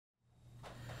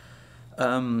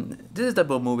This is the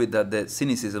type of movie that the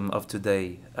cynicism of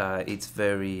today, it's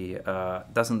very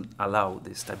doesn't allow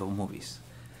this type of movies.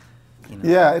 You know?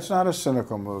 Yeah, it's not a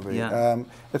cynical movie. Yeah.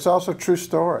 It's also a true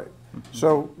story.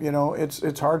 So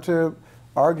it's hard to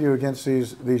argue against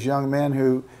these young men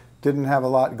who didn't have a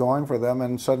lot going for them,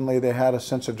 and suddenly they had a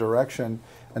sense of direction,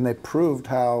 and they proved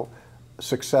how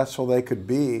successful they could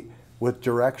be with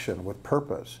direction, with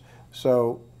purpose.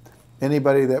 So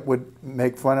anybody that would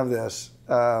make fun of this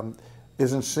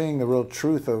isn't seeing the real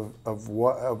truth of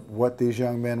what these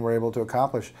young men were able to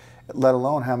accomplish, let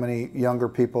alone how many younger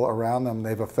people around them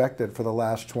they've affected for the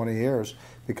last 20 years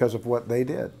because of what they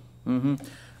did. Mm-hmm.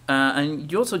 And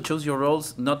you also chose your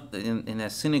roles not in a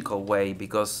cynical way,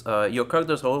 because your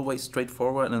characters are always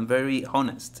straightforward and very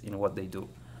honest in what they do.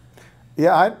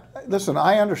 Yeah, listen,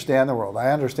 I understand the world.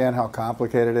 I understand how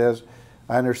complicated it is.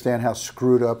 I understand how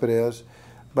screwed up it is.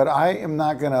 But I am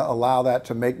not going to allow that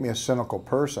to make me a cynical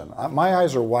person. My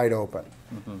eyes are wide open.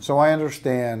 So I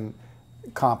understand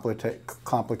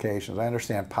complications. I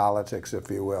understand politics, if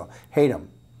you will. Hate them.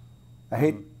 I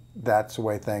hate that's the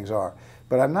way things are.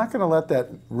 But I'm not going to let that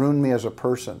ruin me as a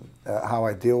person, how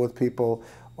I deal with people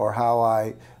or how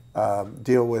I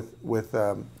deal with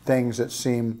things that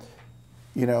seem,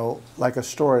 like a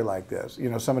story like this.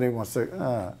 Somebody wants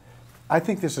to, I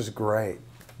think this is great.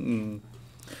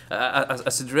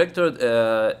 As a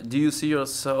director, do you see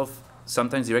yourself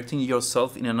sometimes directing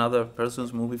yourself in another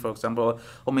person's movie, for example,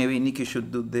 or maybe Nikki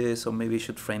should do this, or maybe you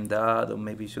should frame that, or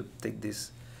maybe you should take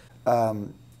this?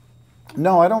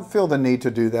 No, I don't feel the need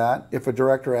to do that. If a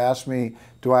director asks me,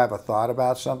 do I have a thought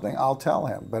about something, I'll tell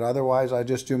him. But otherwise, I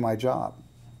just do my job.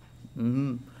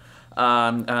 Mm-hmm.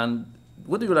 And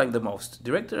what do you like the most,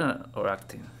 director or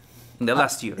acting, in the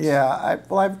last years? Yeah,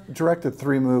 I've directed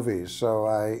 3 movies, so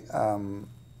I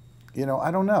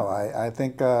don't know. I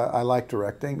think I like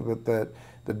directing, but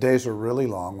the days are really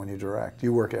long when you direct.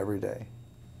 You work every day.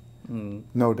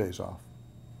 No days off.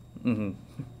 Mm-hmm.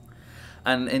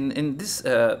 And in this,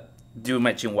 you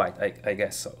met Jim White, I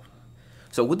guess so.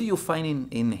 So what do you find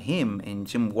in him, in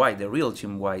Jim White, the real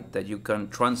Jim White, that you can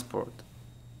transport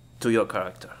to your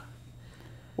character?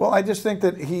 Well, I just think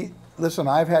that listen,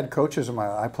 I've had coaches in my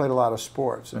life. I played a lot of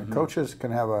sports, and coaches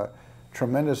can have a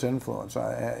tremendous influence.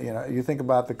 You think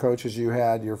about the coaches you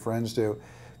had, your friends do.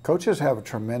 Coaches have a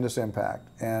tremendous impact,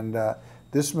 and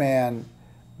this man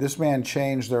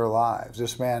changed their lives.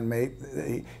 This man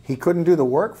he couldn't do the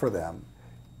work for them,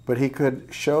 but he could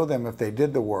show them, if they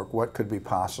did the work, what could be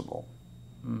possible.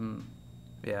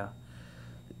 Yeah.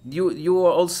 You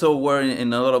also were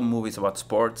in a lot of movies about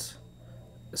sports,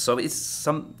 so it's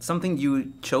something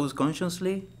you chose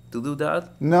consciously to do that?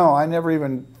 No, I never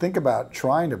even think about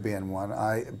trying to be in one.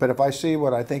 But if I see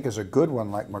what I think is a good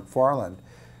one, like McFarland,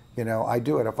 I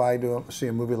do it. If I see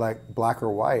a movie like Black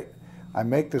or White, I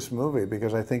make this movie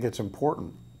because I think it's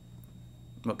important.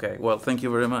 Okay, well, thank you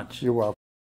very much. You're welcome.